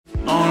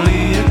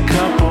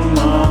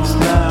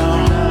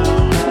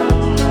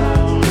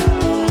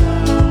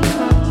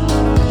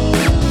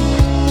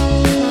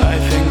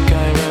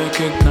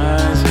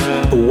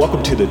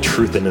to the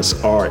Truth in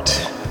This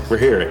Art. We're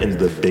here in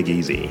the Big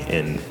Easy,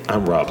 and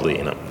I'm Rob Lee,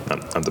 and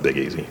I'm the Big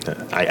Easy.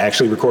 I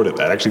actually recorded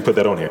that. I actually put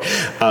that on here.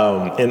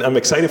 And I'm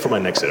excited for my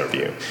next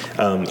interview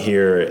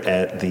here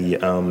at the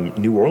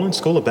New Orleans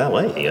School of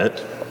Ballet.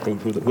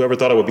 Whoever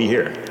thought I would be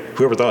here?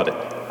 Whoever thought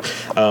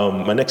it?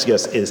 My next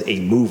guest is a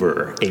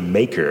mover, a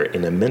maker,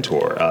 and a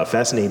mentor,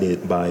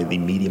 fascinated by the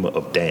medium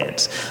of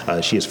dance.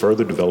 She has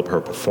further developed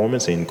her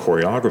performance in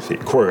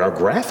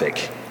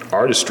choreographic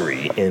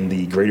artistry in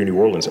the greater New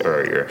Orleans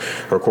area.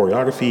 Her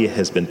choreography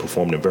has been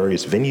performed in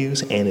various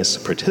venues and is a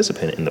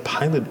participant in the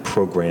pilot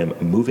program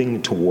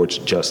Moving Towards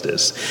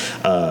Justice,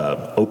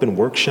 open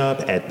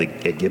workshop at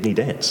Give Me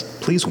Dance.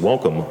 Please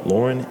welcome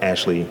Lauren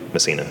Ashlee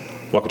Messina.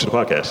 Welcome to the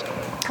podcast.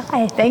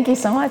 Hi, thank you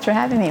so much for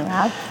having me,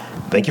 Rob.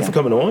 Thank you for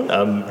coming on.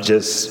 I'm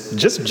just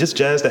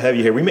jazzed to have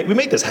you here. We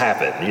made this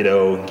happen. You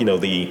know,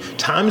 the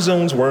time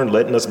zones weren't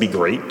letting us be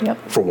great.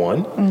 Yep. For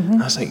one.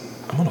 Mm-hmm. I was like,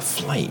 I'm on a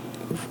flight.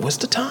 What's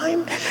the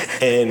time?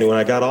 And when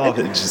I got off,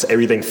 it just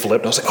everything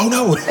flipped. I was like, oh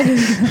no!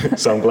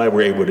 So I'm glad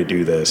we're able to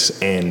do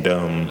this. And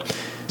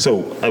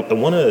so I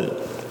want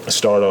to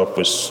start off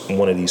with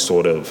one of these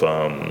sort of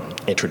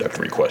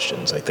introductory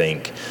questions. I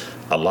think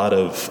a lot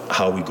of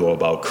how we go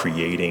about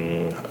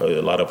creating,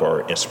 a lot of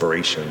our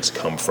inspirations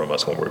come from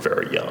us when we're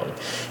very young,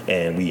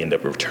 and we end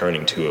up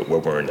returning to it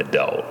when we're an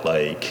adult.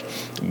 Like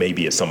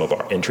maybe it's some of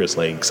our interests,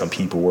 like some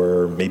people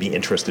were maybe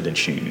interested in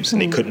shoes and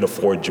they couldn't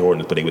afford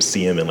Jordans, but they would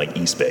see them in like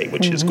East Bay,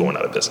 which is going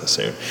out of business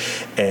soon.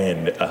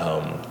 And,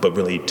 but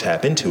really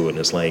tap into it. And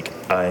it's like,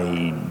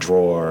 I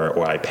draw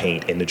or I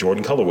paint in the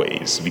Jordan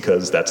colorways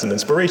because that's an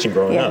inspiration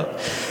growing up.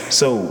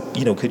 So,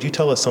 could you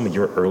tell us some of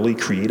your early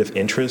creative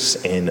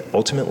interests and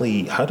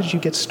ultimately, how did you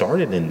get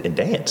started in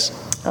dance?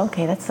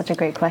 Okay, that's such a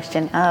great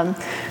question.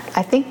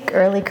 I think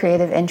early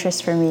creative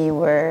interests for me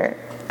were,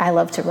 I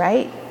love to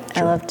write.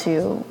 Sure. I love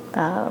to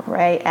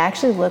write. I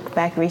actually looked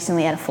back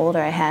recently at a folder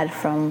I had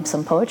from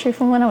some poetry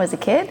from when I was a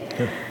kid.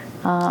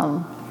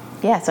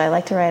 Yeah. So I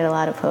like to write a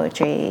lot of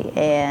poetry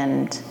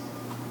and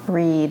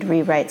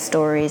rewrite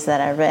stories that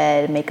I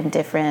read, make them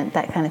different,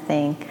 that kind of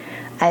thing.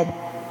 I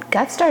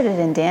got started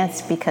in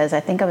dance because I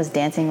think I was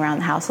dancing around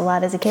the house a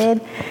lot as a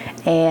kid,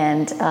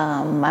 and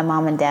my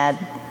mom and dad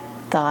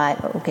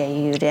thought,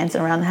 okay, you dancing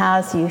around the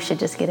house, you should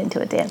just get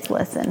into a dance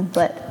lesson.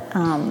 But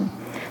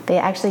they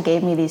actually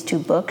gave me these 2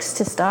 books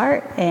to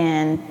start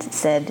and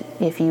said,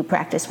 if you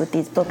practice with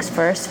these books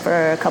first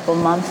for a couple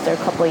months or a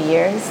couple of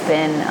years,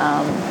 then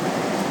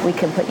we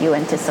can put you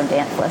into some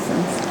dance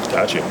lessons.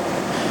 Got you.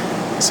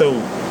 So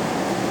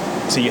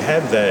you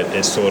have that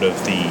as sort of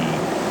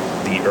the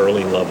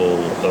early level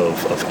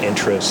of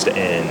interest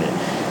and,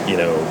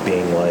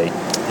 being like,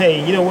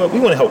 hey, you know what, we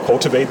want to help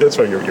cultivate this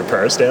from your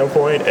parents'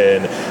 standpoint.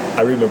 And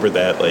I remember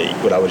that, like,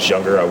 when I was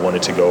younger, I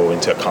wanted to go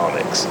into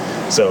comics.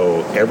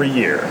 So every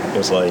year, it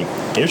was like,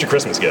 here's your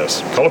Christmas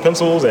gifts, color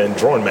pencils and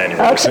drawing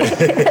manuals.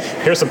 Okay.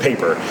 Here's some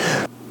paper.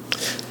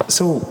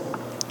 So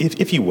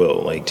if you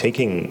will, like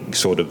taking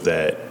sort of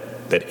that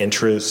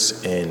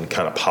interest and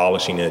kind of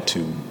polishing it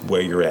to where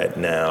you're at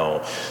now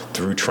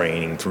through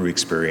training, through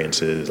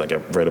experiences. Like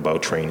I've read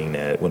about training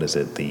at,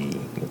 the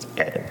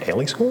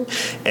Ashlee School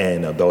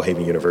and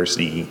Belhaven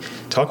University.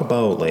 Talk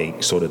about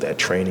like sort of that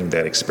training,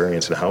 that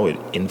experience, and how it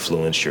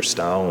influenced your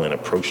style and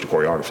approach to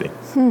choreography.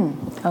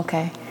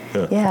 Okay.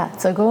 Yeah.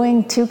 So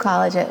going to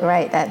college at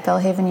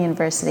Belhaven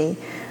University,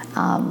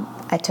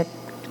 I took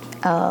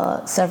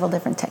several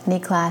different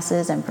technique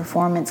classes and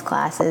performance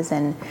classes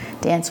and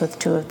danced with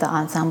 2 of the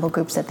ensemble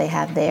groups that they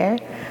have there.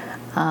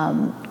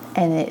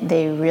 And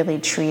they really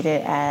treat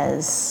it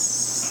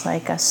as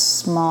like a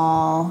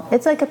small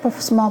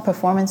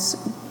performance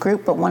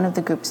group, but one of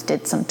the groups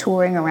did some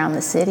touring around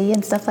the city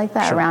and stuff like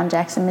that, sure, around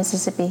Jackson,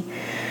 Mississippi.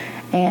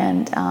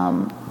 And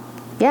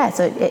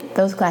so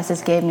those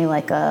classes gave me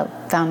like a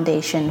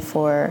foundation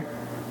for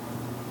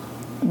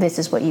this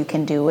is what you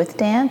can do with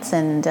dance,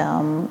 and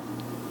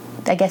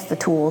I guess the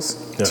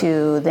tools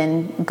to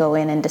then go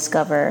in and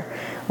discover.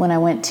 When I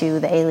went to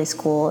the Ashlee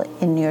School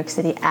in New York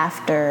City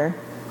after,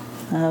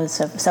 it was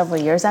several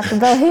years after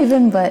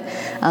Belhaven, but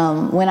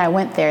when I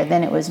went there,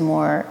 then it was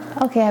more,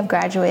 okay, I've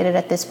graduated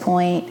at this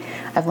point,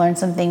 I've learned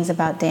some things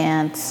about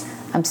dance,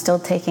 I'm still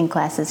taking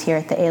classes here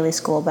at the Ashlee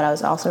School, but I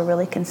was also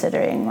really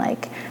considering,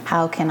 like,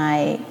 how can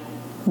I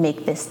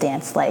make this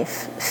dance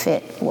life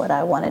fit what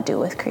I want to do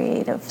with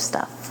creative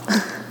stuff.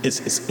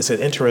 It's an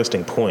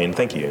interesting point.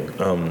 Thank you.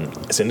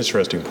 It's an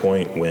interesting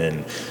point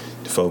when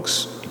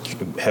folks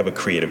have a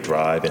creative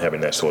drive and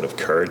having that sort of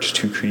courage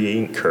to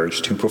create,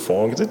 courage to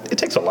perform. Because it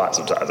takes a lot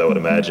sometimes, I would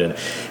imagine.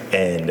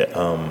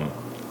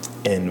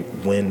 And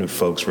when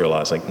folks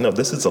realize, like, no,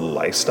 this is a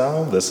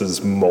lifestyle. This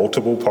is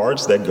multiple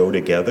parts that go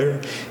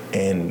together.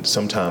 And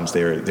sometimes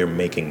they're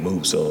making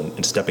moves. So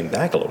in stepping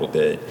back a little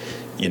bit,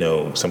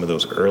 some of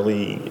those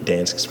early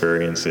dance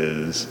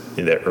experiences,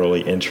 that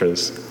early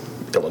interest,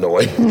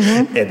 Illinois,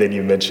 and then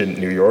you mentioned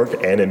New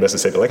York and in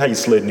Mississippi. I like how you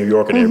slid New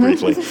York in there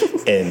briefly.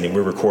 And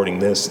we're recording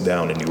this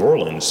down in New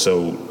Orleans.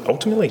 So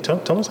ultimately,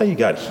 tell us how you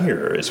got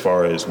here as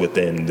far as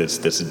within this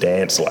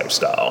dance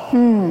lifestyle.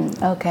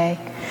 Okay.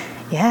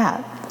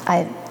 Yeah.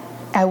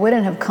 I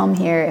wouldn't have come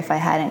here if I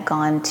hadn't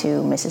gone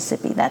to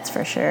Mississippi, that's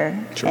for sure.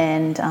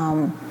 And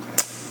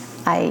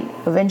I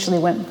eventually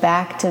went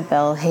back to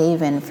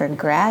Belhaven for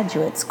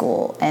graduate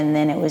school, and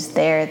then it was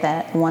there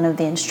that one of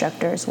the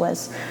instructors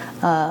was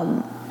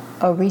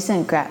a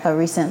recent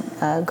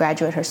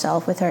graduate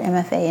herself with her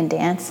MFA in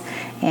dance,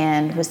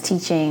 and was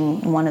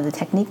teaching one of the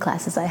technique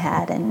classes I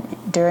had. And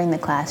during the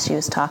class, she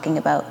was talking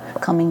about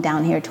coming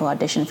down here to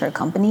audition for a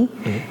company.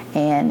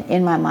 And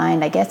in my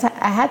mind, I guess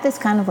I had this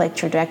kind of like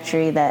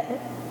trajectory that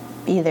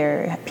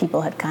either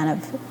people had kind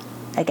of,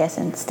 I guess,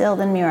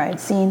 instilled in me, or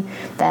I'd seen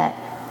that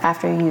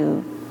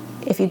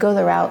if you go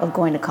the route of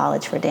going to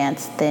college for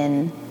dance,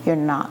 then you're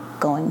not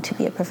going to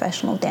be a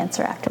professional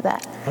dancer after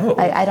that.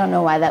 I don't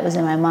know why that was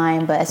in my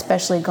mind, but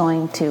especially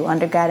going to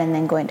undergrad and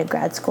then going to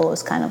grad school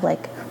was kind of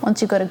like,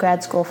 once you go to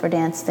grad school for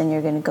dance, then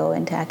you're going to go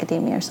into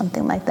academia or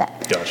something like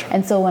that. Gotcha.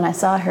 And so when I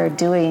saw her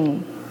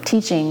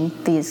teaching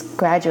these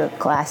graduate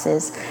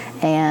classes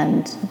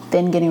and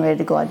then getting ready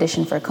to go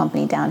audition for a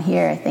company down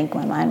here, I think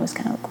my mind was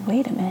kind of like,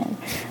 wait a minute.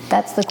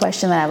 That's the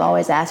question that I've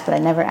always asked, but I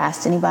never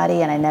asked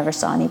anybody, and I never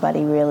saw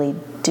anybody really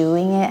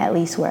doing it, at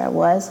least where I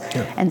was.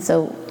 And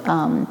so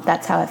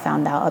that's how I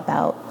found out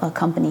about a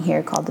company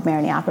here called the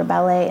Messina Opera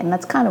Ballet, and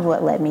that's kind of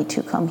what led me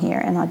to come here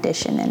and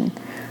audition. And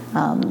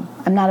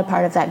I'm not a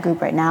part of that group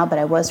right now, but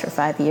I was for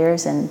 5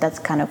 years, and that's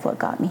kind of what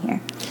got me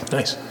here.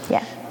 Nice.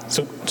 Yeah.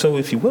 So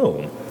if you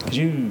will, could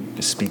you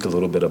speak a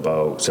little bit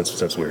about,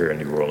 since we're here in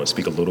New Orleans,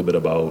 speak a little bit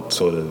about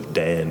sort of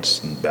dance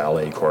and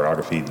ballet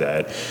choreography,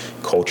 that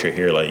culture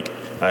here? Like,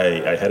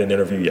 I had an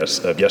interview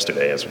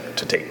yesterday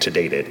to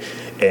date it,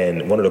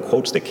 and one of the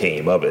quotes that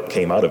came out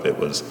of it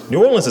was,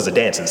 "New Orleans is a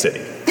dancing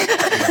city."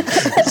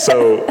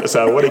 so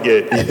I want to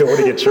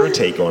get your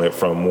take on it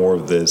from more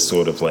of this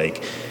sort of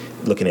like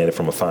looking at it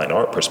from a fine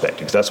art perspective,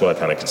 because that's what I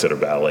kind of consider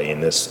ballet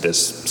in this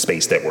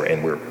space that we're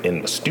in. We're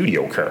in a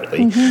studio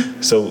currently.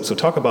 So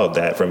talk about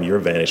that from your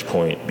vantage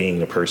point,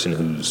 being a person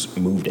who's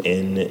moved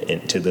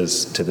into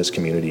this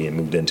community and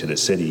moved into the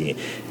city,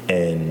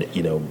 and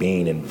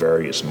being in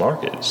various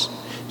markets.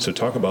 So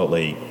talk about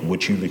like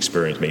what you've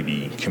experienced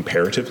maybe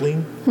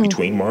comparatively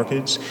between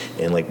markets,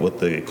 and like what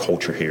the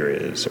culture here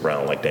is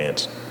around like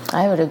dance.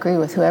 I would agree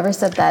with whoever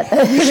said that.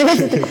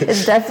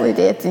 It's definitely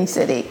dancing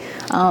city.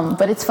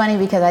 But it's funny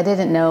because I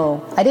didn't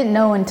know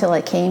until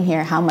I came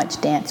here how much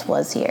dance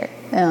was here.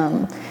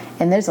 And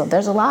there's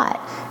a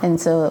lot.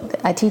 And so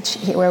I teach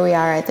where we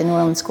are at the New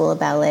Orleans School of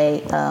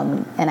Ballet,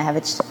 and I have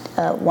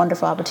a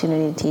wonderful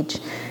opportunity to teach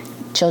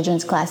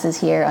children's classes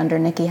here under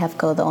Nikki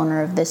Hefko, the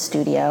owner of this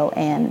studio,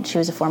 and she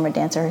was a former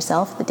dancer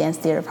herself, the Dance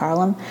Theater of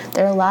Harlem.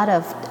 There are a lot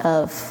of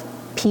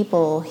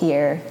people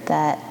here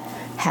that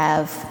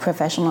have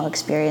professional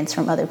experience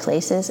from other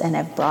places and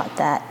have brought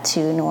that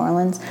to New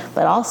Orleans.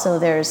 But also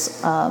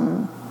there's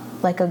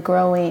like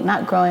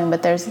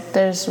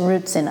there's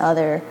roots in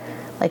other,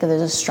 like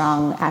there's a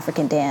strong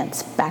African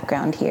dance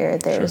background here.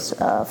 There's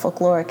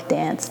folkloric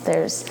dance.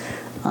 There's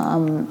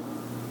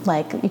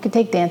like you could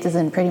take dances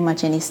in pretty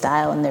much any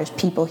style, and there's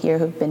people here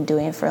who've been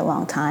doing it for a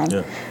long time.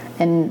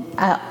 And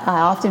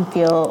I often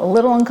feel a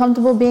little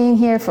uncomfortable being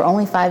here for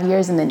only 5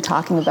 years and then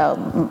talking about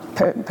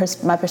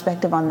my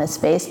perspective on this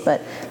space.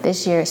 But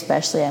this year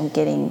especially, I'm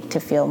getting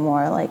to feel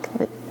more like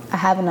I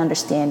have an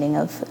understanding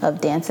of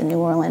dance in New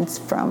Orleans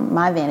from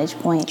my vantage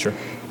point.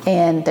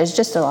 And there's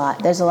just a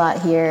lot. There's a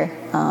lot here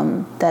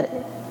that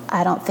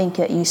I don't think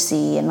that you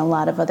see in a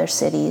lot of other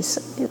cities.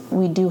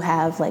 We do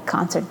have like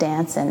concert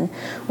dance and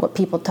what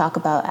people talk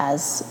about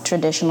as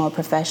traditional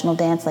professional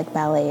dance, like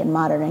ballet and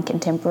modern and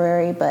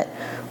contemporary, but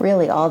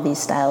really all these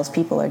styles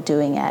people are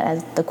doing it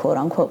as the quote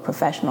unquote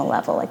professional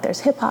level. Like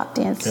there's hip hop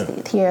dance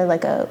here,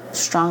 like a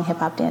strong hip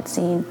hop dance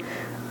scene.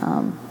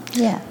 I'm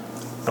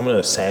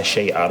gonna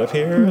sashay out of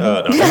here.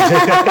 That's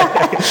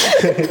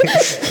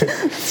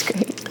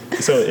great.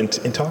 So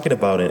in talking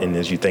about it, and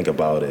as you think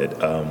about it,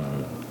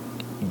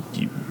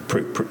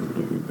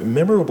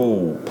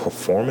 memorable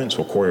performance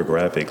or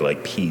choreographic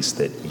like piece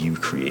that you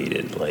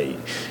created, like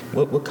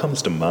what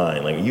comes to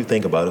mind? Like when you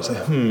think about it, it's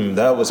like,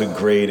 that was a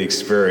great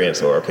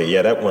experience, or okay,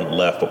 yeah, that one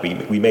left, but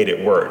we made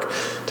it work.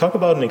 Talk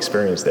about an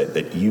experience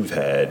that you've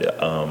had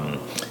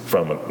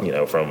from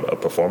a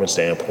performance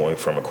standpoint,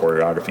 from a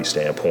choreography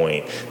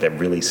standpoint, that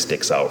really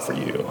sticks out for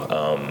you.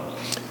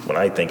 When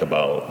I think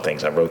about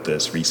things, I wrote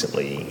this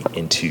recently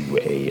into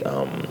a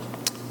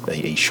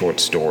short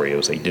story. It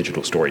was a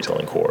digital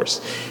storytelling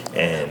course,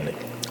 and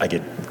I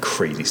get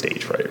crazy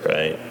stage fright,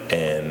 right?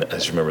 And I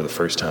just remember the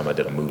first time I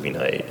did a movie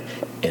night,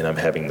 and I'm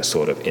having this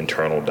sort of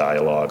internal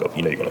dialogue of,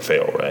 you're gonna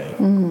fail, right?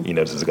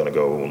 This is gonna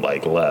go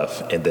like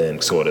left, and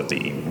then sort of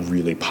the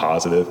really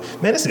positive,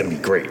 man, this is gonna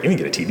be great. You can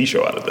get a TV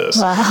show out of this.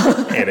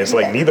 Wow. And it's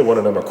like neither one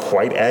of them are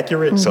quite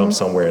accurate, so I'm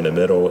somewhere in the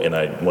middle, and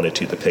I wanted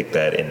to depict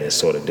that in this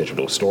sort of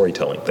digital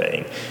storytelling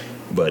thing.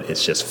 But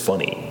it's just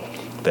funny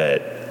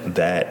that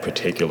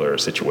particular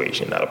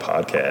situation, not a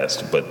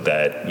podcast, but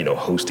that,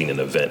 hosting an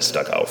event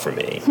stuck out for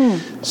me.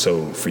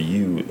 So for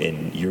you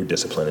in your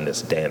discipline in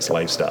this dance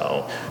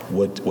lifestyle,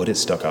 what has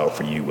stuck out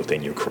for you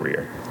within your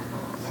career?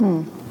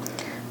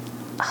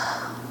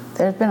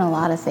 there's been a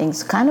lot of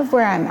things. Kind of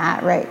where I'm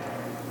at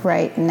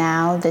right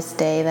now, this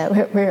day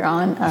that we're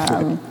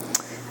on.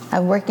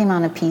 I'm working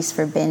on a piece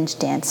for Binge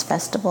Dance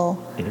Festival.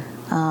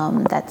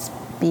 That's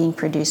being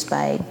produced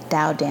by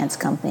Dow Dance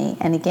Company.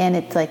 And again,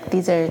 it's like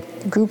these are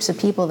groups of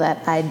people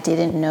that I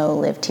didn't know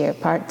lived here,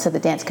 parts of the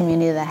dance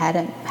community that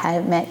I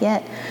hadn't met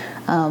yet.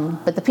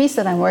 But the piece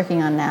that I'm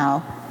working on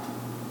now,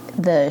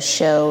 the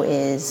show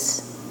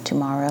is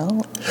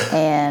tomorrow,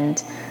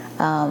 and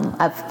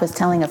I was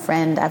telling a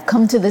friend, I've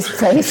come to this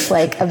place,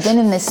 like I've been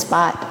in this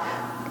spot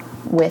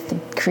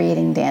with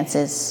creating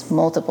dances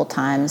multiple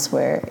times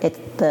where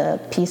the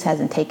piece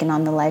hasn't taken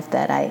on the life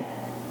that I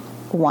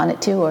want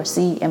it to or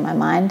see in my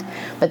mind,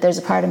 but there's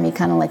a part of me,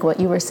 kind of like what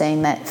you were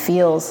saying, that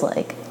feels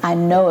like I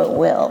know it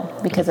will,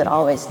 because it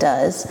always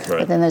does. Right.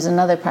 But then there's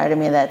another part of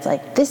me that's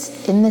like,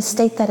 this, in this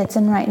state that it's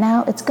in right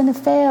now, it's going to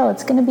fail.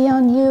 It's going to be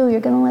on you.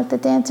 You're going to let the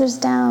dancers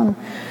down.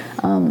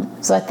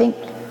 So I think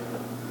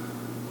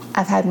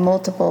I've had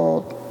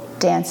multiple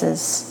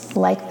dances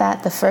like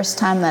that. The first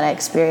time that I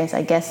experienced,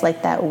 I guess,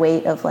 like that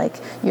weight of like,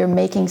 you're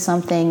making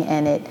something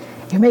and it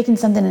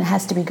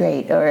has to be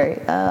great, or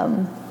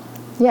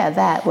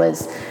that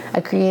was,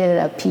 I created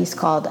a piece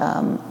called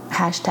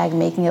hashtag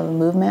Making of a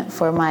Movement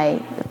for my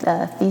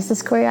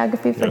thesis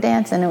choreography for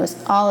dance, and it was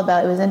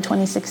in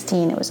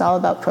 2016, it was all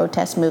about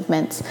protest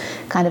movements,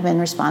 kind of in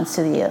response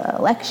to the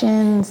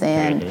elections,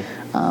 and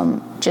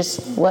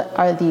just what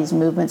are these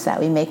movements that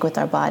we make with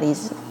our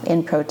bodies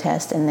in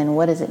protest, and then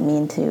what does it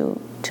mean to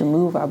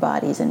move our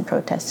bodies in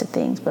protest to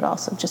things, but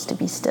also just to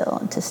be still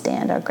and to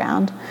stand our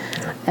ground.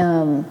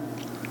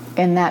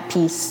 And that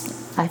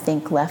piece, I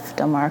think, left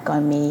a mark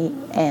on me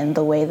and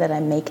the way that I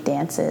make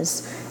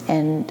dances,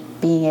 and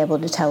being able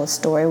to tell a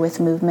story with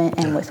movement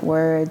and with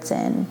words,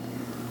 and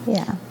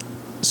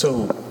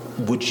So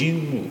would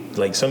you,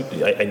 like,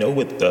 I know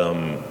with,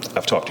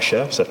 I've talked to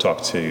chefs, I've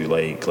talked to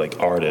like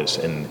artists,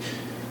 and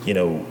you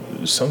know,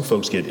 some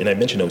folks get, and I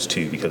mention those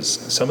too because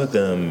some of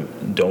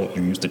them don't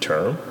use the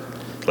term.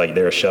 Like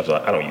there are chefs,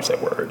 I don't use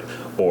that word,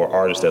 or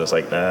artists that it's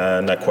like, nah,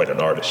 I'm not quite an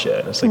artist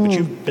yet. It's like, but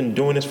you've been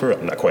doing this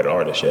I'm not quite an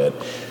artist yet.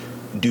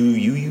 Do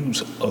you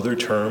use other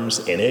terms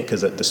in it?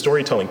 Because the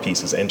storytelling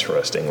piece is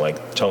interesting,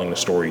 like telling the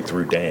story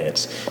through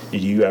dance.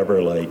 Did you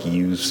ever like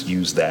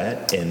use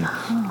that? And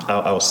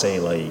I'll say,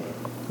 like,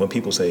 when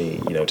people say,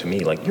 you know, to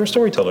me, like, you're a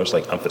storyteller, it's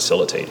like, I'm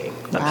facilitating.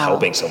 I'm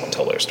helping someone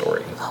tell their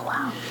story. Oh,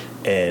 wow.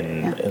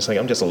 And it's like,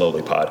 I'm just a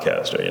lowly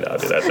podcaster, you know, I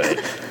do that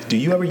thing. Do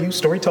you ever use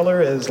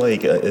storyteller as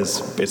like,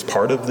 as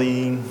part of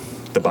the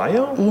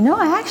bio? You know,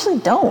 I actually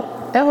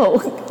don't.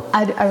 No,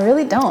 I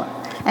really don't.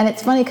 And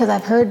it's funny because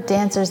I've heard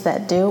dancers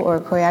that do,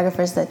 or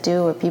choreographers that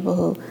do, or people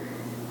who,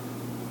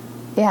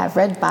 I've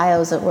read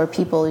bios where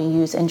people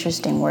use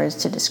interesting words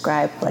to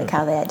describe like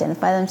how they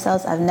identify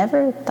themselves. I've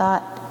never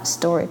thought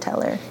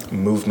storyteller.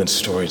 Movement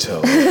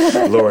storyteller.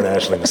 Laura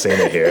and Ashlee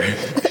Messina here.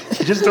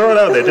 Just throw it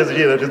out there.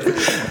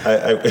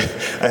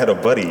 I had a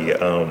buddy,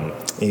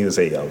 he was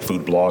a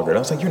food blogger, and I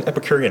was like, you're an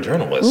Epicurean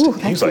journalist. Ooh,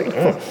 he was like,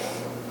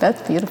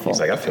 That's beautiful. He's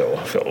like, I feel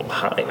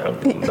high. I'm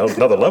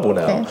another level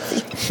now.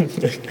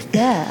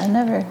 I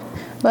never.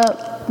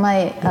 Well,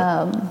 my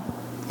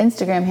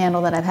Instagram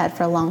handle that I've had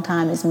for a long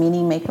time is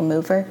Meaning Maker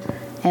Mover,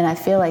 and I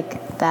feel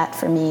like that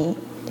for me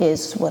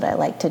is what I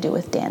like to do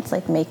with dance,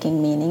 like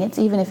making meaning. It's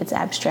even if it's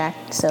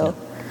abstract. So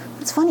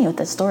it's funny with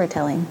the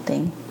storytelling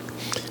thing.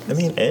 I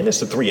mean, and it's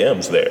the 3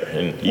 M's there,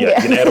 and you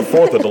can add a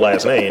fourth with the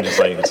last name. It's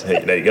like,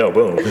 hey, there you go,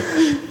 boom.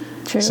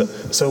 True.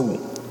 So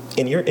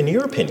in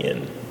your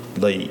opinion,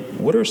 like,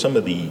 what are some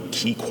of the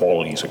key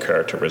qualities or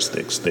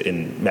characteristics that,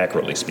 in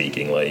macroly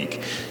speaking,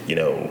 like, you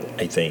know,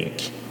 I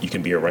think you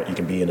can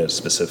be in a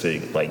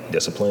specific like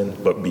discipline,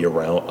 but be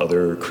around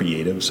other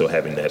creatives, so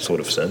having that sort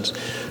of sense.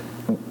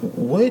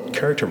 What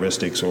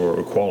characteristics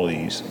or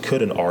qualities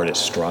could an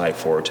artist strive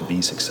for to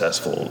be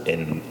successful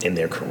in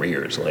their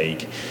careers?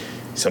 Like,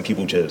 some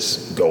people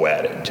just go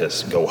at it,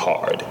 just go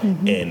hard,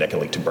 and that can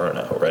lead to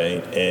burnout,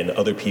 right? And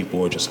other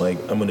people are just like,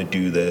 I'm going to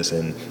do this,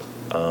 and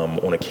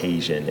on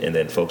occasion, and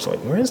then folks are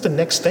like, where's the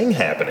next thing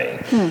happening?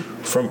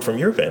 From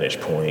your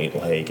vantage point,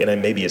 like, and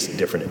then maybe it's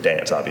different in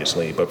dance,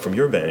 obviously, but from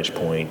your vantage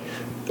point,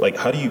 like,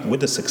 what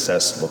does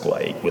success look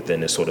like within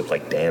this sort of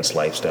like dance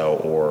lifestyle,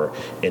 or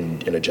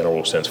in a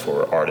general sense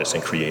for artists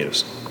and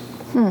creatives?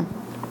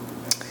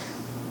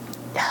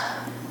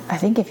 I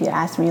think if you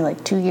asked me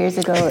like 2 years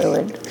ago, it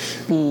would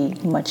be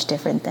much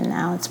different than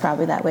now. It's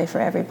probably that way for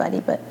everybody,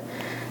 but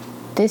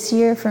this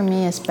year for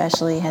me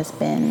especially has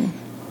been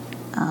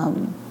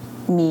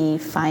me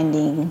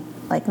finding,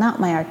 like, not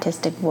my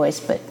artistic voice,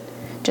 but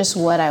just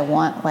what I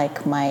want,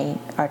 like, my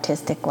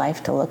artistic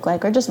life to look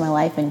like, or just my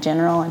life in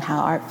general and how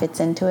art fits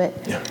into it.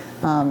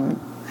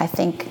 I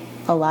think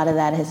a lot of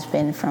that has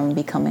been from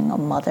becoming a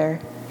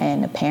mother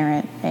and a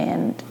parent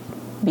and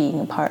being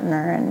a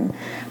partner, and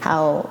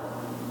how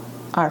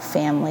our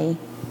family,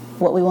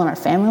 what we want our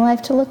family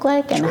life to look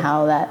like, and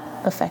how that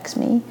affects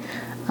me.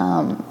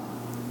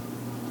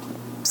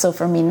 So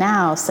for me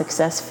now,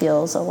 success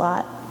feels a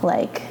lot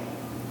like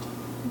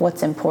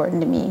what's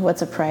important to me,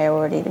 what's a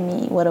priority to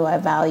me, what do I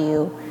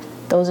value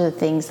those are the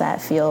things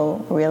that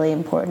feel really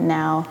important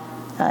now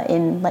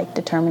in like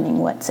determining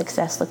what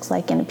success looks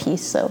like in a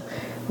piece. So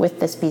with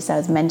this piece I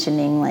was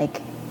mentioning,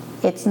 like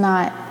it's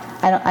not,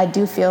 I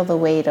do feel the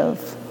weight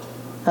of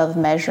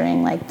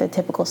measuring like the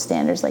typical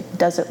standards, like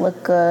does it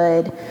look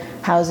good,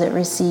 how's it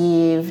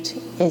received,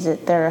 is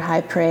it there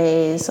high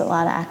praise, a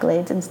lot of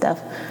accolades and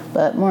stuff,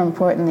 but more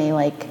importantly,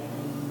 like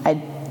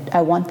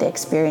I want the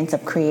experience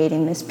of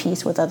creating this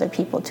piece with other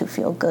people to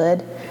feel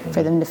good,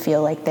 for them to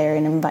feel like they're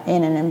in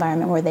an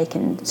environment where they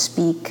can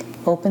speak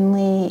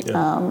openly,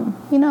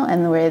 you know,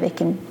 and where they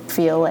can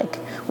feel like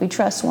we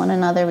trust one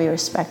another, we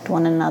respect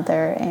one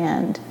another,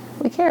 and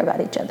we care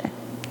about each other.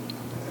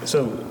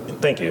 So,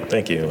 thank you.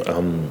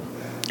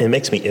 It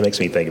makes me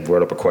think. It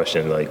brought up a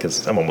question, like,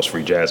 because I'm almost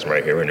free jazzing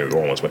right here, and you're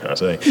almost what can I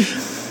say?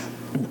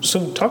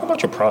 So, talk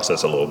about your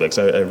process a little bit,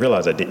 because I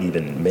realized I didn't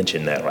even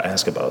mention that or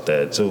ask about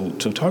that. So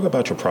talk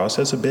about your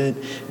process a bit,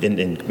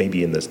 and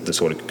maybe in the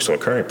sort of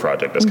current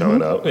project that's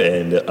coming up,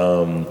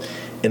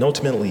 and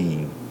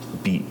ultimately,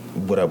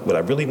 what I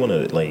really want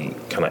to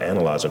like kind of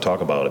analyze and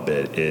talk about a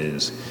bit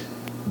is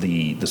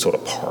the sort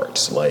of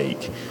parts,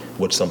 like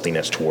what's something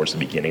that's towards the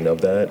beginning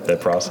of that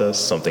process,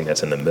 something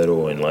that's in the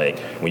middle, and like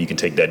when you can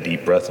take that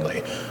deep breath and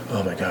like,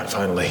 oh my God,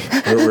 finally,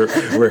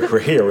 we're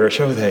here, we're a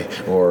show day,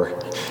 or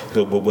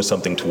what's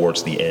something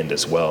towards the end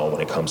as well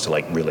when it comes to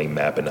like really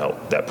mapping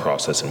out that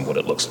process and what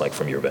it looks like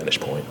from your vantage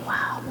point.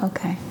 Wow.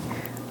 Okay.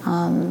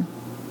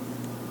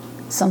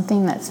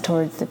 Something that's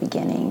towards the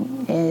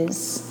beginning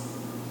is,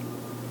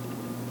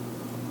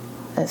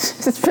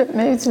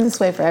 maybe it's this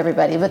way for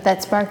everybody, but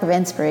that spark of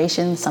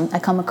inspiration. I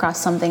come across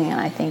something and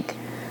I think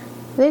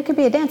there could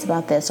be a dance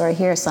about this, or I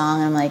hear a song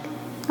and I'm like,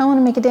 I want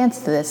to make a dance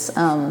to this.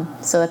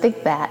 So I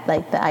think that,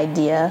 like the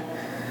idea,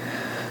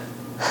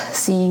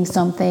 seeing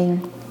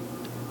something,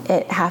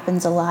 it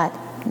happens a lot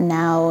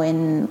now.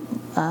 And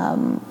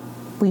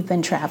we've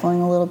been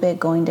traveling a little bit,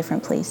 going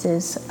different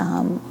places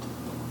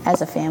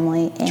as a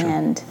family,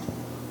 and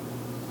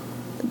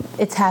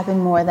it's happened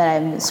more that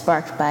I'm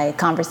sparked by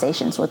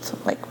conversations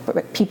with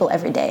like people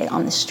every day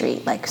on the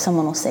street. Like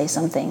someone will say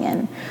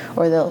something,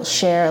 or they'll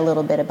share a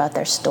little bit about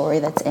their story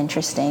that's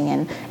interesting,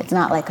 and it's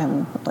not like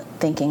I'm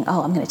thinking,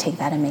 oh, I'm going to take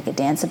that and make a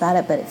dance about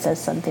it, but it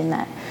says something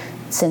that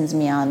sends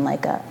me on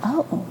like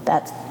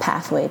that's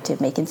pathway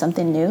to making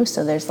something new.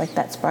 So there's like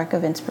that spark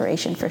of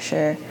inspiration for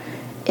sure.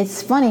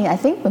 It's funny, I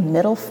think the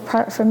middle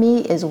part for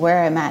me is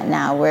where I'm at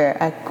now,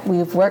 where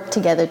we've worked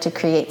together to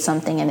create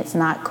something and it's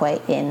not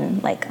quite in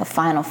like a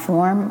final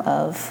form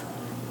of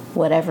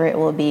whatever it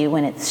will be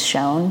when it's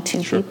shown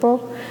to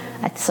people.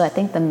 So I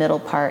think the middle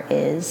part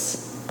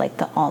is like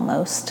the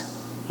almost,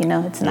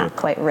 it's not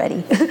quite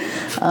ready.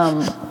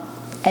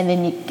 And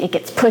then it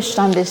gets pushed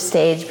on this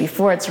stage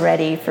before it's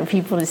ready for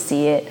people to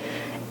see it.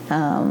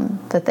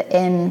 But the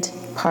end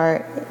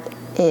part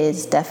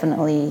is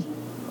definitely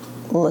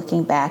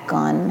looking back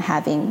on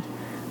having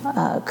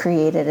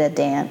created a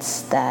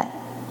dance that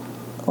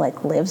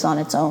like lives on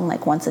its own.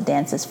 Like once a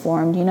dance is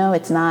formed,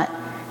 it's not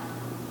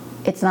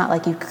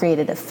like you've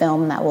created a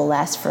film that will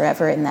last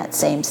forever in that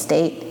same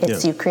state.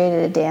 It's you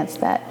created a dance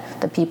that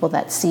the people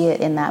that see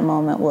it in that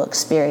moment will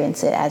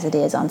experience it as it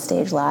is on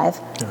stage live,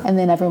 and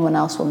then everyone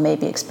else will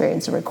maybe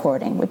experience a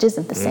recording, which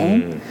isn't the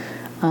same.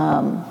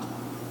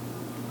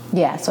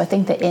 So I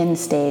think the end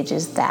stage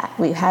is that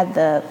we've had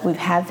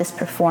this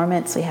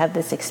performance, we have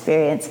this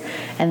experience,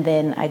 and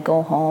then I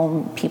go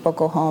home, people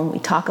go home, we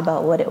talk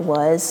about what it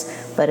was,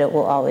 but it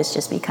will always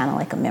just be kind of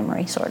like a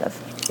memory, sort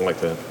of. I like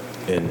that.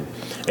 And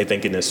I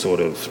think in this sort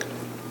of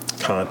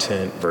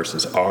content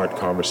versus art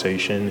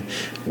conversation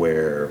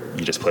where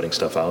you're just putting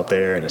stuff out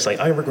there and it's like,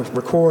 I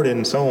record it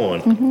and so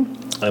on.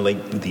 I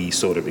like the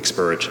sort of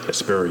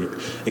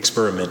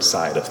experiment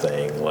side of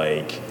thing.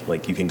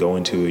 Like you can go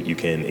into it, you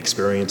can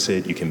experience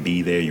it, you can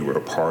be there, you were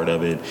a part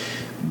of it.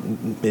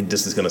 And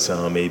this is going to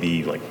sound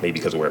maybe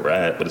because of where we're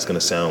at, but it's going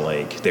to sound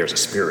like there's a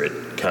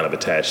spirit kind of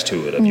attached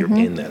to it of you're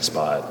in that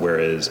spot.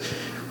 Whereas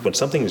when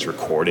something is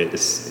recorded,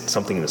 it's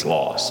something that's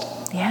lost.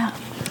 Yeah.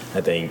 I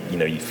think,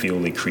 you feel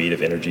the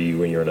creative energy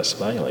when you're in a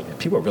spot. You're like,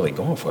 people are really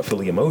going for it. I feel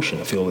the emotion.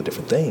 I feel the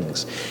different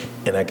things.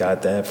 And I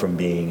got that from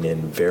being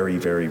in very,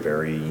 very,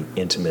 very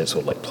intimate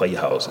sort of like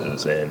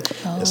playhouses. And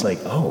it's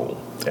like,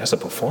 that's a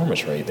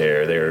performance right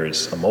there.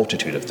 There's a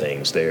multitude of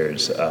things.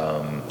 There's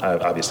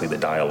obviously the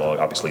dialogue,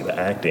 obviously the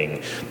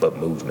acting, but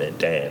movement,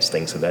 dance,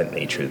 things of that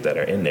nature that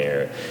are in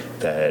there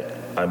that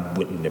I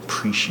wouldn't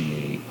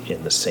appreciate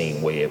in the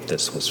same way if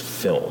this was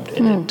filmed.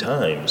 And at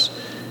times,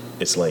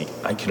 it's like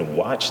I can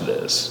watch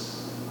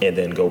this and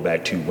then go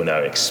back to when I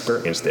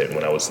experienced it,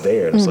 when I was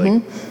there. And it's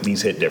like,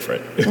 these hit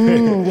different.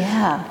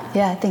 Yeah,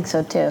 I think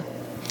so too.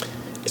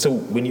 So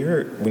when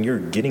you're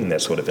getting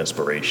that sort of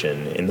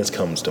inspiration, and this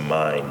comes to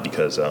mind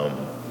because I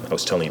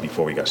was telling you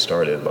before we got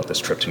started about this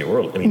trip to New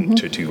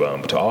Orleans,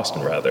 to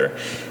Austin rather,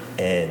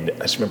 and I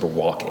just remember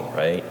walking,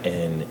 right,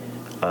 and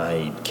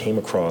I came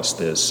across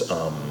this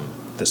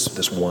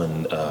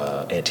one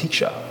antique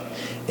shop.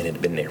 And it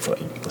had been there for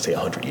let's say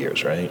 100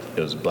 years, right?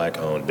 It was black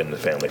owned, been in the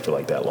family for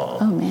like that long.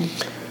 Oh man.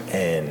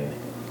 And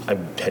I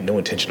had no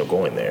intention of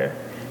going there.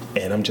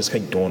 and I'm just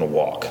like doing a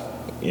walk.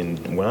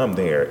 And when I'm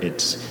there,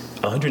 it's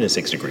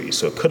 106 degrees,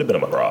 so it could have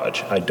been a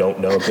mirage. I don't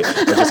know. I'm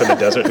just in the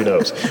desert, who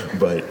knows?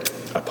 But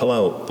I pull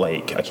out,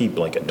 I keep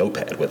like a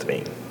notepad with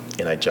me,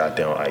 and I jot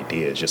down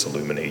ideas, just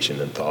illumination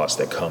and thoughts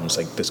that comes,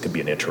 like, this could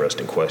be an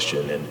interesting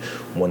question. And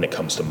one that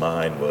comes to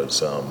mind was,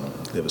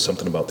 there was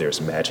something about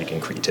there's magic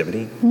and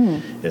creativity.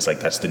 It's like,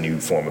 that's the new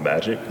form of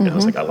magic. And I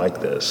was like, I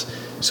like this.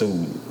 So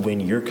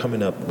when you're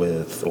coming up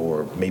with,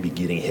 or maybe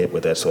getting hit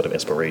with that sort of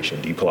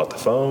inspiration, do you pull out the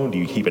phone? Do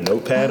you keep a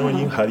notepad on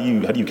you? How do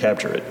you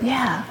capture it?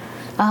 Yeah.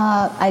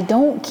 I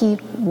don't keep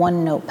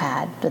one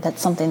notepad, but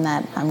that's something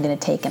that I'm going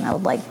to take, and I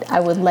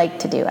would like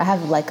to do. I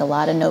have like a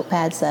lot of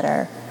notepads that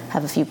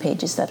have a few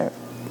pages that are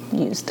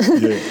used.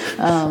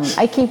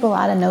 I keep a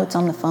lot of notes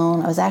on the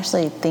phone. I was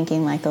actually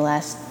thinking like the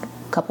last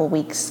couple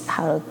weeks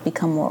how to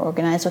become more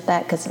organized with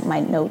that, because my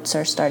notes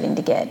are starting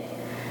to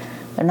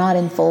they're not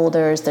in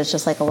folders. There's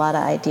just like a lot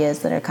of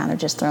ideas that are kind of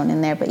just thrown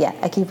in there. But yeah,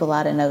 I keep a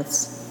lot of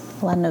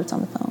notes on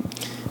the phone.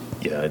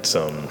 Yeah, it's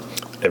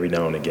every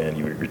now and again,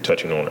 you were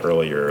touching on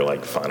earlier,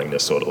 like finding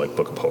this sort of like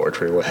book of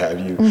poetry or what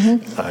have you.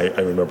 I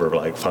remember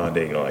like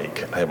finding,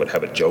 like, I would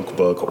have a joke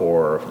book,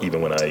 or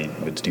even when I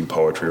would do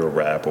poetry or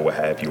rap or what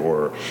have you,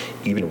 or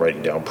even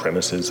writing down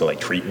premises or like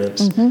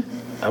treatments.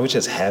 I would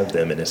just have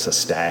them, and it's a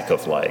stack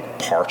of like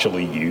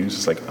partially used.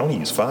 It's like, I only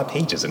use 5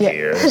 pages in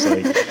here. It's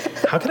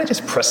like, how can I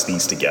just press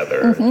these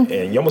together?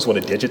 And you almost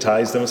want to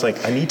digitize them. It's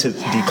like, I need to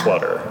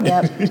declutter.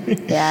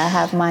 Yeah, I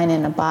have mine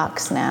in a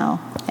box now,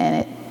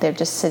 and they're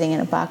just sitting in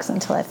a box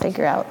until I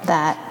figure out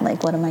that,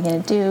 like, what am I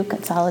going to do?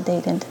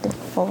 Consolidate into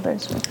different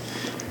folders.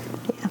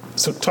 Yeah.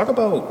 So talk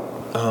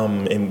about,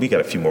 and we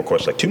got a few more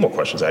questions, like 2 more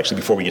questions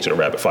actually, before we get to the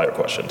rapid fire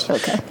questions.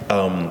 Okay.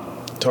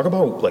 Talk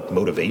about like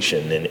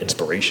motivation and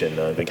inspiration.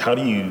 Like, how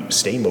do you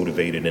stay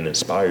motivated and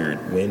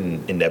inspired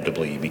when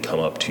inevitably we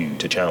come up to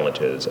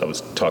challenges? I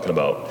was talking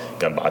about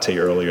Gambate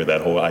earlier,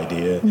 that whole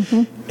idea.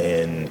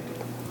 And,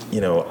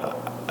 you know,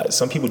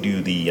 some people do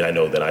and I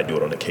know that I do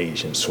it on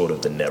occasion, sort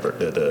of the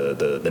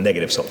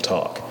negative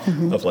self-talk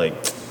of like,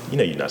 you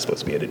know, you're not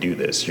supposed to be able to do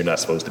this. You're not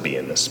supposed to be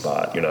in this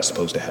spot. You're not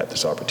supposed to have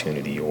this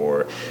opportunity,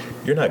 or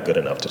you're not good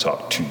enough to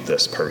talk to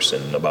this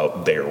person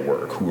about their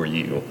work. Who are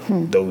you?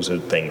 Those are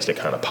things that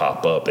kind of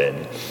pop up,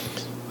 and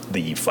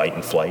the fight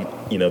and flight,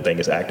 you know, thing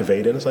is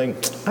activated. It's like,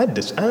 I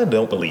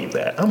don't believe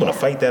that. I'm going to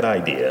fight that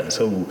idea.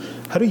 So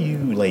how do you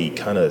like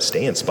kind of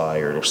stay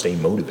inspired or stay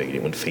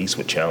motivated when faced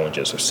with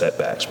challenges or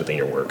setbacks within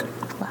your work?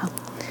 Wow.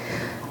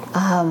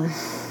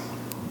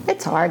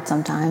 It's hard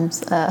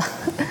sometimes.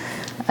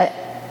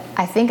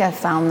 I think I've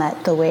found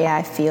that the way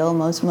I feel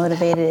most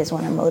motivated is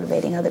when I'm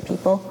motivating other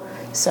people.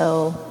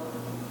 So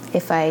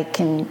if I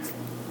can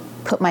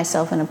put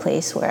myself in a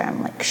place where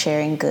I'm like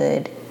sharing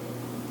good,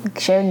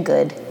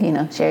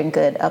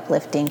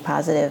 uplifting,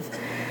 positive,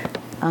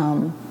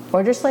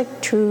 or just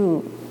like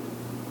true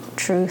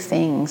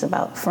things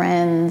about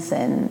friends,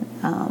 and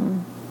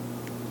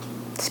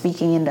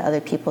speaking into other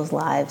people's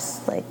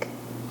lives, like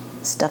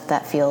stuff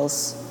that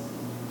feels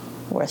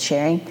worth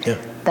sharing.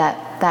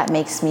 That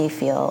makes me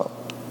feel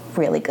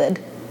really good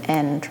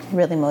and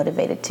really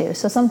motivated too.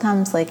 So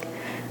sometimes, like,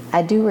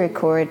 I do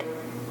record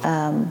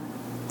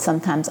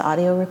sometimes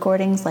audio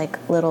recordings, like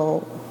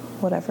little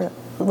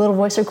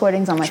voice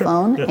recordings on my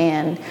phone,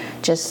 and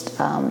just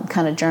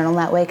kind of journal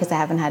that way, because I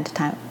haven't had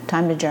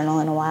time to journal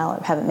in a while.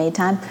 I haven't made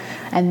time,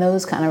 and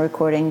those kind of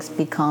recordings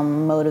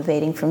become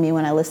motivating for me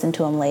when I listen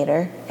to them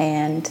later,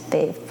 and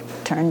they've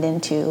turned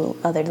into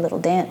other little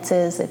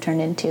dances. They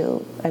turned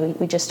into,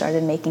 we just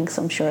started making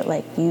some short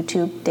like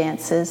YouTube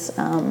dances.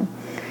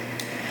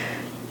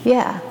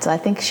 So I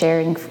think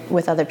sharing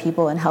with other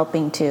people and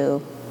helping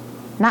to,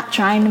 not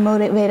trying to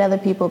motivate other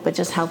people, but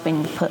just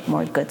helping put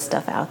more good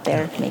stuff out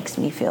there makes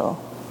me feel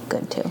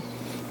good too.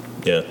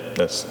 Yeah,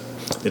 it's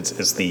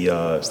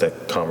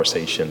that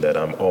conversation that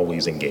I'm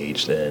always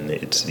engaged in.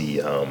 It's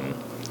the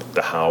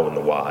how and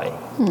the why.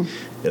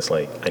 It's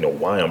like, I know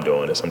why I'm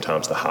doing it.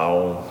 Sometimes the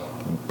how,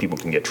 people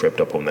can get tripped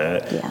up on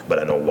that, but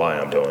I know why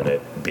I'm doing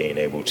it, being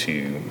able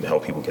to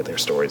help people get their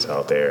stories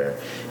out there,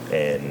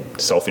 and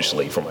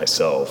selfishly for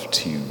myself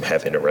to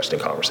have interesting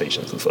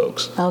conversations with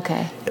folks.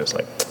 Okay. And it's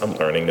like, I'm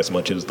learning as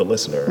much as the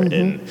listener,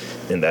 and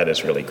that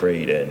is really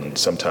great. And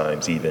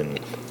sometimes even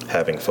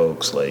having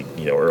folks like,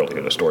 you know,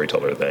 earlier, the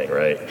storyteller thing,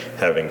 right?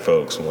 Having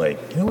folks like,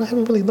 you know, I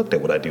haven't really looked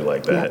at what I do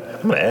like that.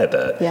 I'm going to add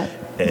that.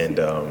 And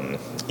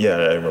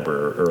I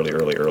remember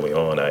early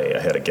on, I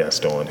had a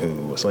guest on who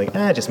was like,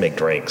 I just make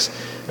drinks.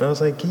 And I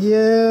was like,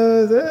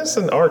 yeah, there's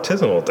an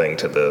artisanal thing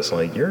to this.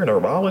 Like, you're a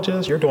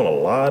neurologist, you're doing a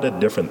lot of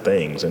different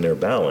things, and they're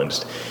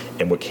balanced.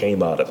 And what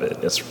came out of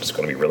it, it's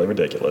going to be really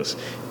ridiculous.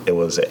 It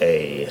was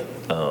a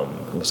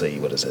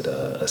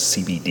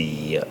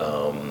CBD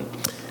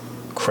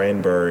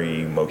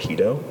cranberry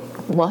mojito.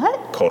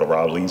 What? Called a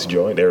Rob Lee's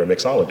joint. They were a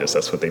mixologist.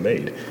 That's what they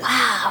made.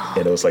 Wow.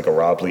 And it was like the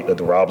Rob Lee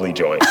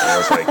joint. And I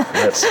was like,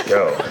 let's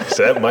go.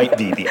 So that might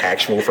be the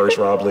actual first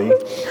Rob Lee.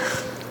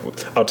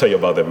 I'll tell you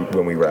about that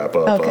when we wrap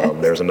up.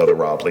 Okay. There's another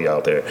Rob Lee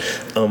out there.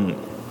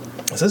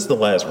 this is the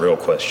last real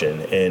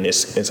question, and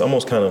it's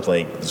almost kind of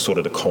like sort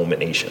of the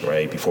culmination,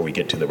 right? Before we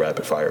get to the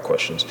rapid fire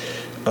questions,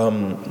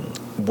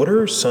 what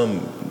are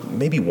some,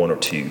 maybe one or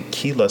two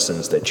key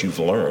lessons that you've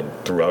learned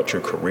throughout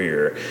your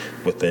career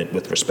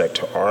with respect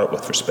to art,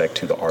 with respect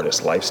to the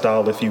artist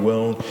lifestyle, if you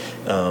will,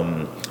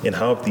 and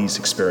how have these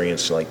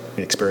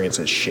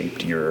experiences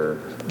shaped your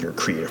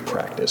creative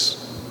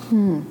practice?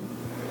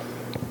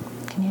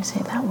 Can you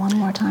say that one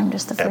more time,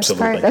 just the first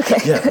Absolutely. part?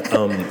 Okay. Yeah.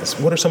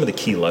 What are some of the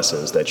key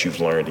lessons that you've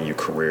learned in your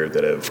career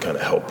that have kind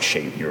of helped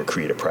shape your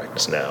creative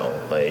practice now?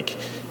 Like,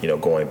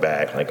 going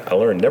back, like I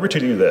learned never to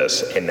do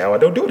this, and now I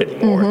don't do it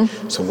anymore.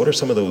 Mm-hmm. So what are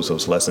some of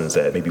those lessons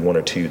that maybe one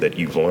or two that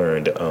you've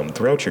learned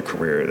throughout your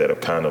career that have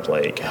kind of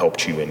like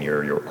helped you in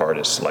your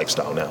artist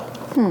lifestyle now?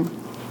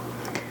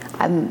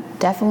 I'm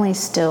definitely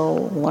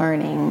still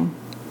learning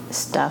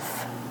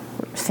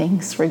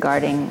things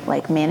regarding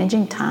like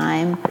managing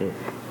time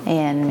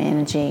and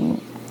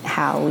managing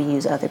how we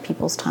use other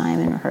people's time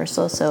in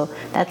rehearsal. So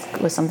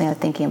that was something I was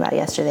thinking about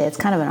yesterday. It's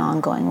kind of an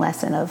ongoing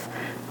lesson of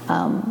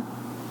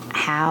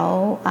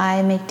how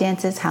I make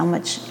dances, how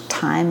much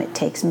time it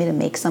takes me to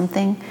make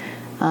something.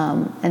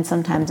 And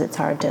sometimes it's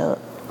hard to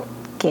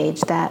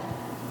gauge that.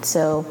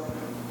 So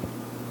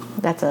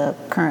that's a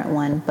current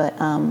one. But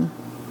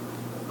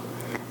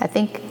I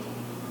think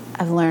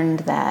I've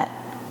learned that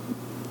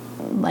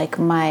like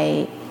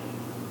my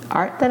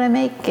art that I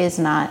make is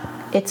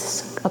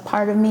it's a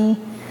part of me,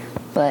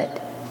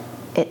 but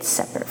it's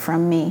separate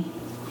from me.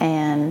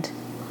 And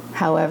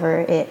however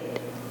it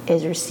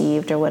is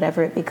received or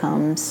whatever it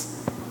becomes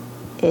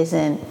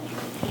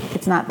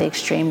it's not the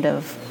extreme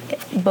of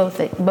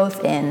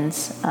both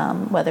ends,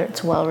 whether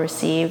it's well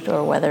received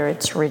or whether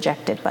it's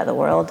rejected by the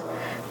world.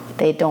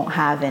 They don't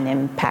have an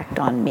impact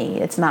on me.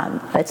 It's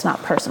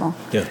not personal.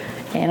 Yeah.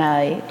 And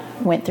I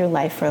went through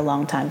life for a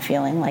long time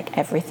feeling like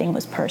everything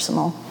was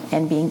personal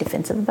and being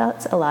defensive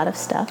about a lot of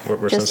stuff.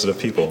 We're sensitive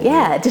people.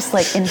 Yeah, just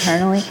like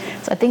internally.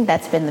 So I think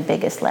that's been the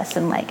biggest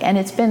lesson. And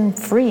it's been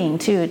freeing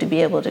too to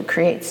be able to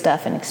create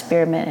stuff and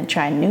experiment and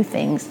try new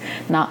things,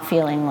 not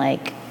feeling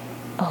like,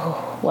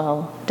 oh,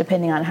 well,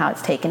 depending on how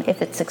it's taken.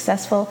 If it's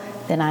successful,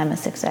 then I'm a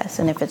success.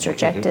 And if it's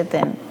rejected,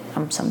 then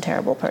I'm some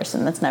terrible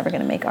person that's never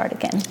going to make art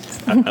again.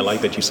 I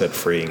like that you said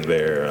freeing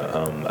there.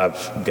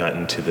 I've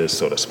gotten to this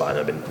sort of spot.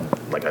 I've been,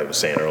 like I was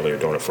saying earlier,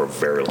 doing it for a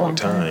very long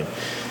time.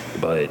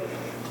 But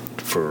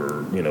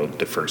for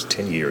the first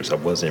 10 years, I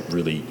wasn't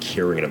really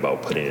caring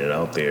about putting it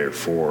out there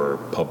for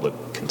public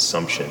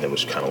consumption. It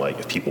was kind of like,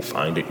 if people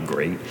find it,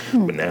 great.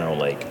 But now,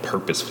 like,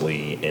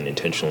 purposefully and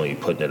intentionally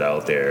putting it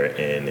out there,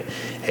 and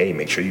hey,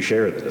 make sure you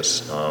share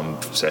this,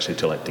 especially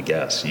to like the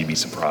guests. You'd be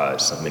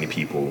surprised how many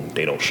people,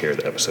 they don't share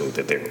the episode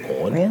that they're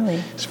on. Really?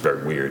 It's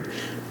very weird.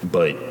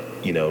 But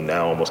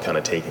now almost kind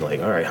of taking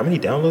like, all right, how many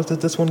downloads did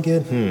this one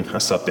get? I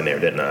sucked in there,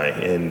 didn't I?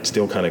 And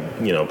still kind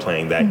of,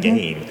 playing that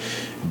game.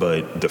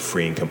 But the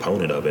freeing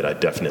component of it, I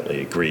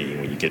definitely agree.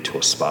 When you get to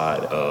a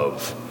spot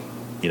of,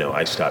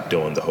 I stopped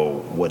doing the whole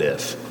what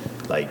if.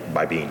 Like,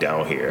 by being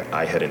down here,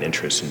 I had an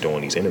interest in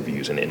doing these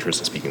interviews and an interest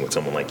in speaking with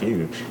someone like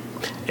you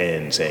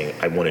and saying,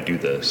 I want to do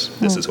this.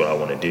 This is what I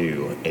want to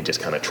do. And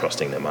just kind of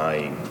trusting that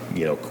my,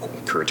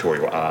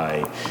 curatorial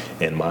eye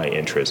and my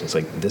interest. It's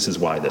like, this is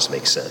why this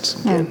makes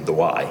sense. And the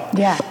why.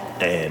 Yeah.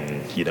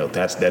 And,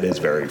 that is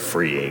very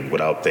freeing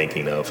without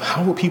thinking of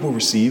how will people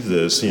receive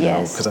this,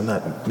 because I'm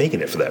not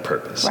making it for that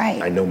purpose.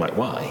 Right. I know my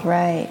why.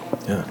 Right.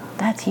 Yeah.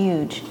 That's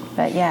huge.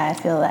 But yeah, I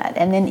feel that.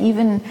 And then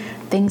even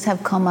things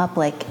have come up,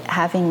 like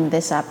having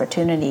this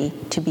opportunity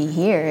to be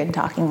here and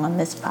talking on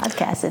this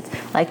podcast.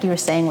 It's like you were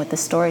saying with the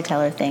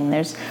storyteller thing,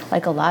 there's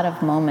like a lot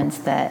of moments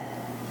that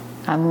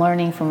I'm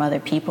learning from other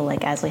people,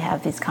 like as we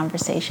have these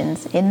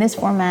conversations in this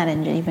format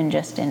and even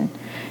just in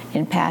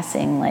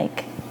passing,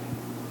 like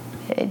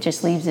it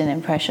just leaves an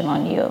impression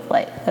on you of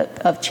like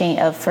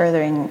of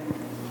furthering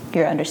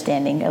your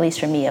understanding, at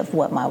least for me, of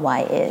what my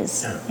why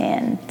is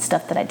and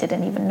stuff that I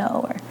didn't even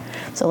know.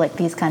 So like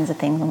these kinds of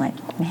things, I'm like,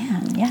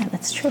 man, yeah,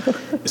 that's true.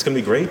 It's going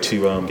to be great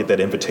to get that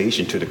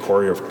invitation to the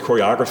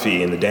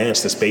choreography and the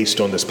dance that's based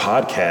on this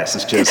podcast.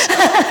 It's just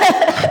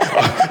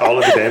all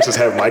of the dancers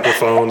have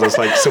microphones. It's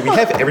like, so we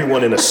have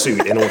everyone in a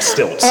suit and on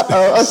stilts.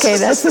 Okay,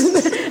 that's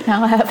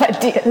now I have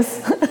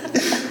ideas.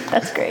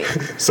 That's great.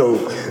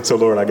 So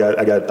Lauren, I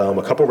got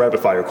a couple rapid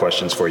fire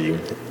questions for you.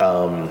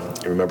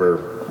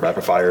 Remember,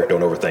 rapid fire,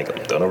 don't overthink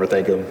them. Don't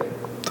overthink them.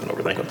 Don't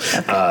overthink them.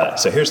 Okay.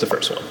 So here's the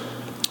first one.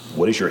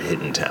 What is your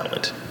hidden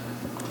talent?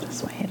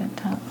 What's my hidden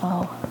talent?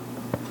 Oh.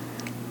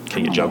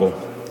 Can you juggle?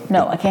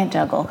 No, I can't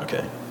juggle.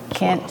 Okay.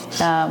 Can't.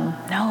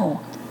 No,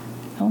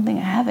 I don't think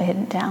I have a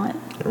hidden talent.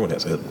 Everyone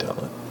has a hidden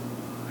talent.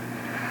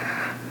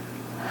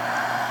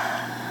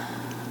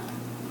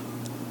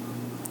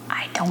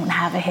 I don't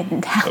have a hidden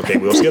talent. Okay,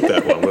 we'll skip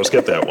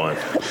that one.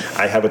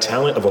 I have a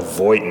talent of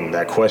avoiding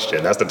that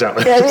question. That's the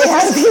talent. Yeah, I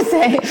was gonna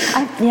say.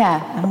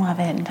 I don't have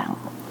a hidden talent.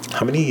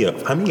 How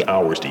many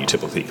hours do you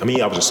typically? How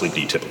many hours of sleep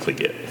do you typically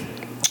get?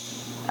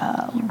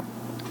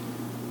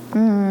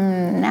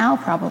 Now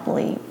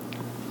probably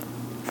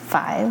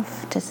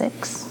 5 to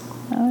 6.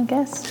 I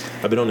guess.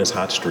 I've been on this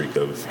hot streak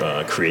of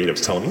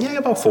creatives telling me, yeah,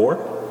 about 4.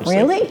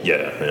 Really? Like,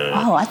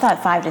 yeah. Oh, I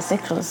thought 5 to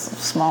 6 was a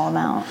small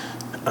amount.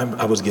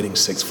 I was getting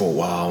 6 for a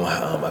while.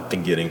 I've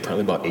been getting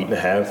probably about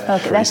 8.5.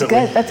 Okay,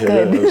 recently. That's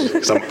good.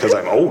 Because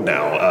I'm old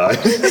now. I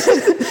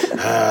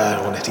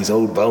don't have these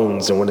old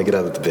bones. I want to get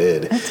out of the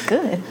bed. That's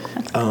good.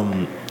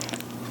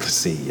 Let's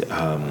see.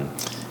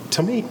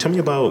 Tell me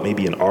about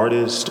maybe an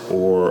artist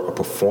or a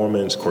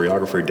performance,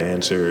 choreographer,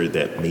 dancer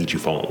that made you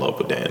fall in love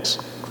with dance.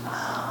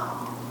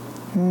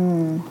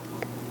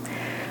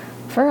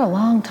 For a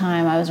long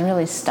time, I was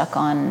really stuck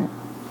on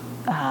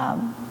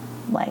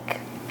like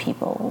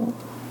people,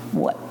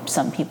 what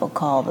some people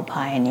call the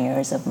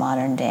pioneers of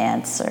modern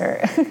dance,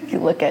 or you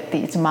look at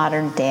these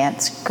modern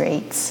dance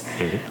greats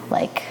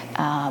like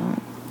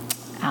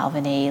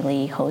Alvin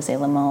Ailey, Jose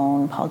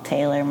Limon, Paul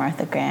Taylor,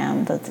 Martha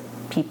Graham, those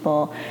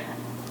people.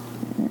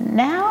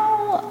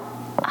 Now,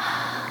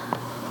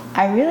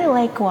 I really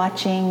like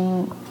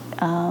watching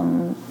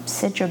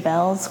Sidra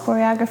Bell's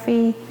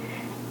choreography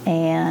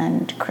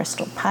and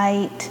Crystal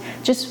Pite,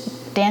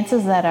 just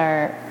dances that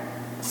are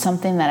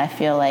something that I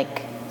feel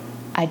like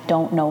I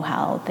don't know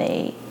how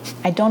they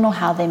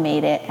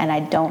made it, and I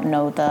don't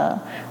know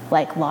the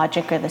like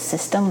logic or the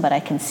system, but I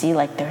can see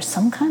like there's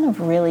some kind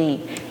of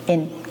really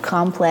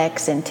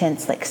complex,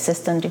 intense like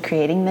system to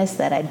creating this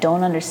that I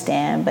don't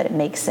understand, but it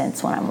makes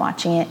sense when I'm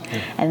watching it.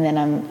 And then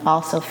I'm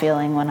also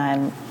feeling when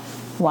I'm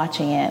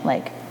watching it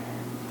like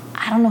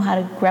I don't know how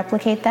to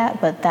replicate that,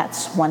 but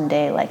that's one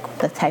day like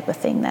the type of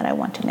thing that I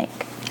want to make.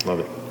 Love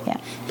it. Yeah.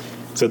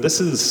 So this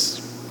is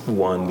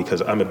one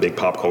because I'm a big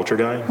pop culture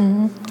guy,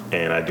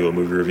 and I do a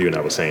movie review, and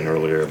I was saying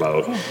earlier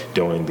about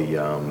doing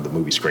the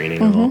movie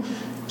screening and all.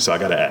 So I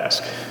got to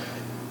ask,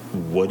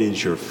 what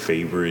is your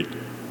favorite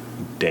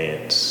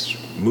dance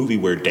movie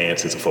where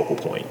dance is a focal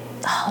point?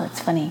 Oh, that's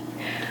funny.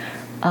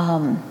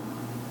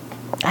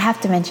 I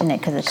have to mention it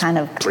because it kind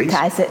of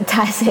ties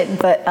it.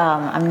 But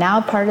I'm now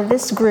a part of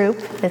this group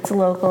that's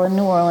local in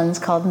New Orleans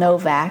called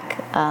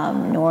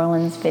NOVAC, New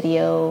Orleans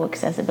Video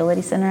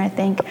Accessibility Center, I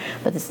think.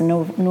 But it's the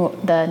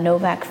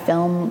NOVAC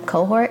film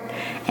cohort,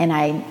 and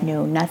I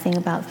knew nothing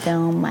about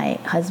film. My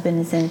husband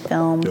is in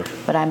film,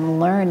 but I'm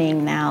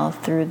learning now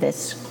through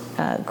this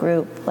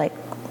group, like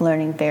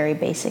learning very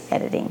basic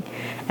editing,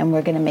 and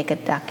we're going to make a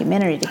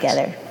documentary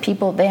together.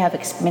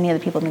 Many of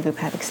the people in the group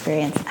have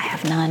experience. I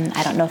have none.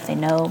 I don't know if they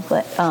know,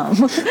 but I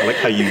like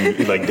how you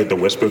like did the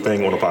whisper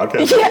thing on a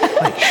podcast. Yeah.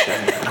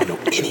 I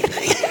don't know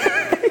anything.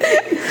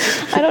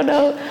 I don't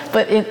know,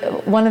 but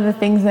one of the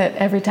things that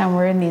every time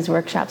we're in these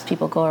workshops,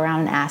 people go around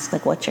and ask,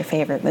 like, what's your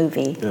favorite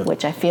movie? Yeah.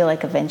 Which I feel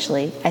like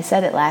eventually, I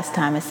said it last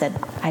time, I said,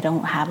 I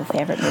don't have a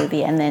favorite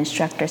movie. And the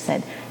instructor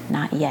said,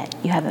 not yet.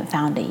 You haven't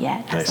found it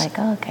yet. Nice. I was like,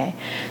 oh, okay.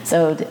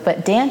 So,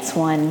 but dance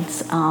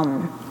ones,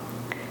 I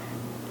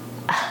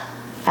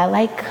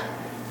like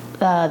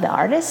The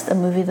Artist, the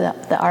movie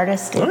The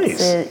Artist.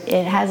 Nice.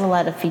 It has a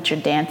lot of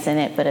featured dance in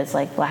it, but it's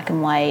like black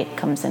and white,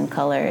 comes in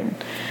color.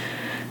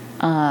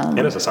 And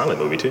it's a silent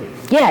movie too.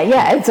 Yeah.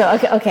 And so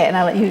okay, and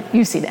I let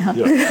you see that, huh?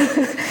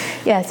 Yeah.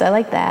 Yeah, so I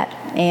like that,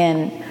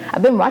 and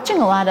I've been watching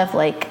a lot of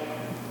like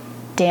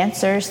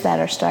dancers that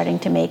are starting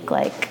to make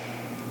like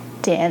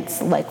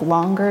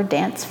longer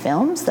dance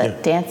films.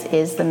 That dance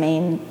is the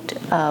main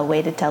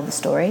way to tell the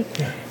story,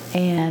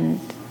 and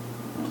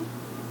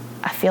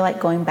I feel like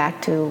going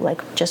back to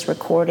like just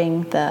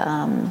recording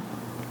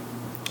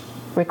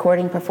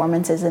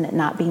performances and it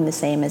not being the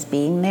same as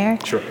being there.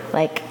 Sure.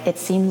 Like it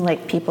seems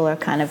like people are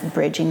kind of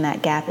bridging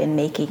that gap in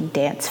making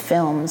dance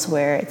films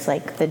where it's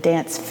like the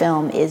dance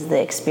film is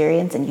the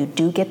experience and you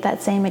do get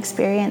that same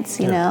experience,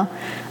 you know?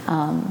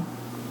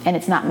 And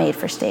it's not made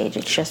for stage,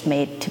 it's just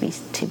made to be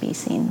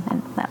seen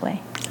in that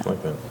way. So, I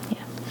like that.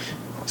 Yeah.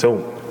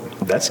 So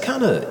that's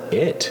kind of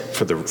it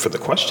for the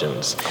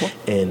questions. Cool.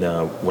 And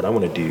what I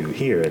want to do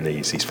here in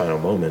these final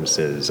moments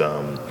is,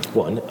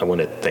 one, I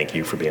want to thank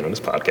you for being on this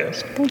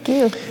podcast. Thank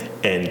you.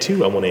 And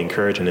two, I want to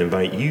encourage and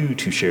invite you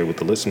to share with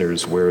the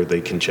listeners where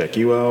they can check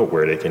you out,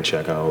 where they can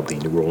check out the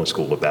New Orleans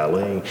School of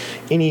Ballet,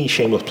 any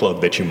shameless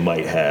plug that you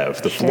might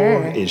have. The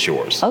floor is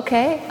yours.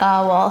 Okay.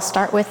 Well, I'll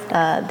start with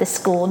this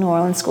school, New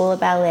Orleans School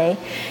of Ballet.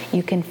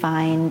 You can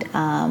find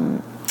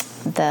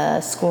the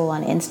school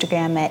on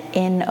Instagram at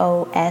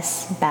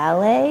NOS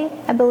Ballet,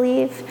 I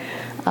believe,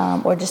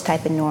 or just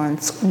type in New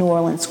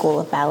Orleans School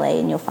of Ballet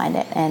and you'll find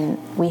it. And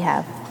we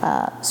have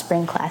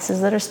spring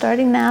classes that are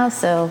starting now,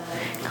 so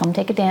come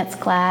take a dance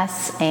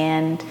class,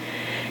 and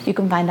you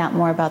can find out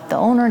more about the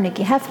owner,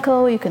 Nikki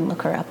Hefko. You can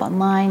look her up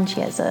online.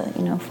 She has a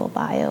full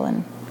bio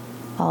and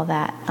all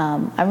that.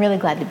 I'm really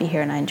glad to be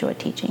here, and I enjoy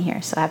teaching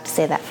here, so I have to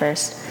say that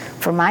first.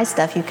 For my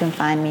stuff, you can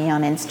find me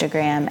on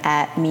Instagram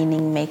at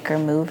Meaning Maker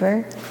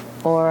Mover,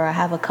 or I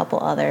have a couple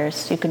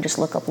others. You can just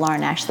look up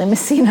Lauren Ashlee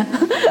Messina.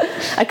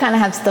 I kind of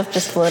have stuff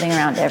just floating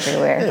around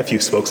everywhere. Yeah, a few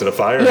spokes in a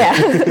fire. Yeah.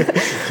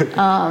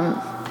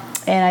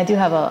 And I do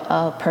have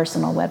a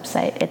personal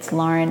website. It's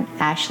Lauren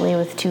Ashlee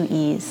with 2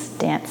 E's,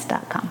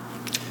 dance.com.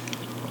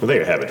 Well, there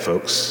you have it,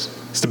 folks.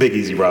 It's the Big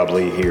Easy Rob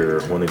Lee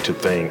here. Wanted to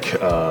thank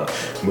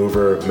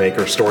mover,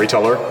 maker,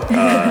 storyteller,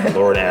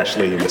 Laura and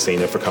Ashlee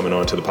Messina for coming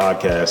on to the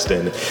podcast.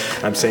 And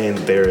I'm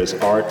saying there is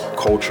art,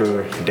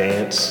 culture,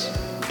 dance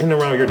in and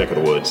around your neck of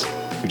the woods.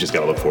 We just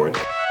got to look for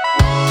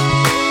it.